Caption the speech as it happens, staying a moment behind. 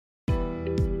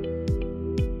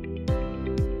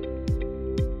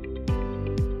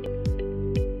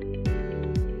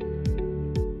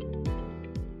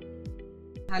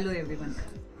Hello everyone.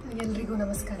 ಎಲ್ರಿಗೂ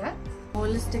ನಮಸ್ಕಾರ.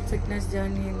 Holistic fitness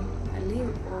journey ಅಲ್ಲಿ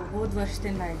ಹೋದ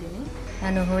ವರ್ಷದಿಂದ ಇದ್ದೀನಿ.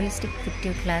 ನಾನು ಹೋಲಿಸ್ಟಿಕ್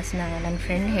ಫಿಟ್ನೆಸ್ ಕ್ಲಾಸ್ನ ನನ್ನ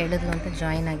ಫ್ರೆಂಡ್ ಹೇಳಿದ್ರು ಅಂತ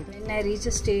ಜಾಯಿನ್ ಆಗಿದೆ. When I reach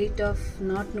a state of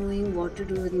not knowing what to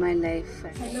do with my life.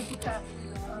 ಸಣ್ಣ ಪುಟ್ಟ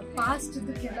ಪಾಸ್ಟ್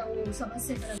ಕೆಲವು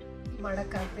ಸಮಸ್ಯೆಗಳನ್ನು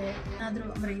ಮಾಡೋಕ್ಕಾಗದೆ ಏನಾದರೂ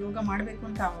ಅಂದರೆ ಯೋಗ ಮಾಡಬೇಕು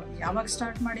ಅಂತ ಯಾವಾಗ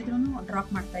ಸ್ಟಾರ್ಟ್ ಮಾಡಿದ್ರು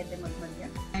ಡ್ರಾಪ್ ಮಾಡ್ತಾ ಇದ್ದೆ ಮಧ್ಯೆ.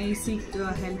 I seek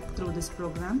help through this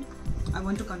program. I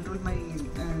want to control my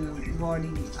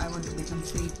body. I want to become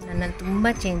fit. ನನ್ನಲ್ಲಿ ತುಂಬ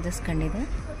ಚೇಂಜಸ್ ಕಂಡಿದೆ.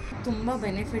 ತುಂಬ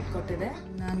ಬೆನಿಫಿಟ್ ಕೊಟ್ಟಿದೆ.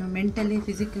 ನಾನು ಮೆಂಟಲಿ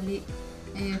ಫಿಸಿಕಲಿ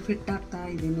ಫಿಟ್ ಆಗ್ತಾ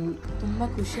ಇದ್ದೀನಿ. ತುಂಬ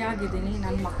ಖುಷಿಯಾಗಿದ್ದೀನಿ.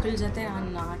 ನನ್ನ ಮಕ್ಕಳ ಜೊತೆ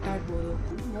ನಾನು ಆಟ ಆಡ್ಬೋದು.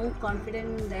 More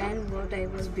confident than what I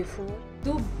was before.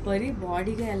 ಇದು ಬರೀ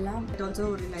ಬಾಡಿಗೆ ಅಲ್ಲ, It also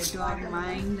relates to our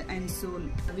mind and soul,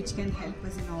 which can help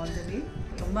us in all the way.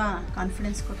 ತುಂಬ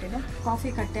ಕಾನ್ಫಿಡೆನ್ಸ್ ಕೊಟ್ಟಿದೆ. ಕಾಫಿ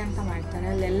ಕಟ್ಟೆ ಅಂತ ಮಾಡ್ತಾರೆ,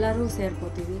 ಅಲ್ಲೆಲ್ಲರೂ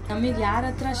ಸೇರ್ಕೋತೀವಿ. ನಮಗೆ ಯಾರ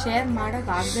ಹತ್ರ ಶೇರ್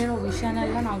ಮಾಡೋಕೆ ಆಗದೇ ಇರೋ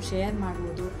ವಿಷಯನೆಲ್ಲ ನಾವು ಶೇರ್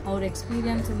ಮಾಡ್ಬೋದು. ಅವ್ರ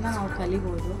ಎಕ್ಸ್ಪೀರಿಯನ್ಸಿಂದ ನಾವು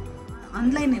ಕಲಿಬೋದು.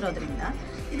 ಆನ್ಲೈನ್ ಇರೋದ್ರಿಂದ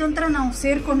ಇದೊಂಥರ ನಾವು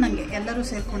ಸೇರ್ಕೊಂಡಂಗೆ, ಎಲ್ಲರೂ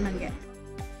ಸೇರ್ಕೊಂಡಂಗೆ.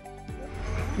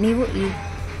 ನೀವು ಈ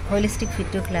ಹೋಲಿಸ್ಟಿಕ್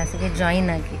ಫಿಟ್ನೆಸ್ ಕ್ಲಾಸಿಗೆ ಜಾಯಿನ್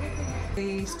ಆಗಿ.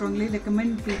 I strongly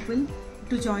recommend people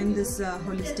to join this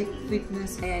holistic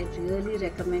fitness. I really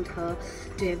recommend her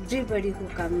to everybody who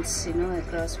comes,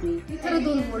 across me. ಈ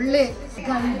ಥರದ್ದೊಂದು ಒಳ್ಳೆ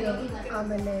ಗೈಡ್,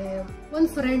 ಆಮೇಲೆ ಒಂದು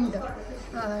ಫ್ರೆಂಡ್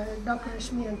ಡಾಕ್ಟರ್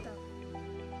ರಶ್ಮಿ ಅಂತ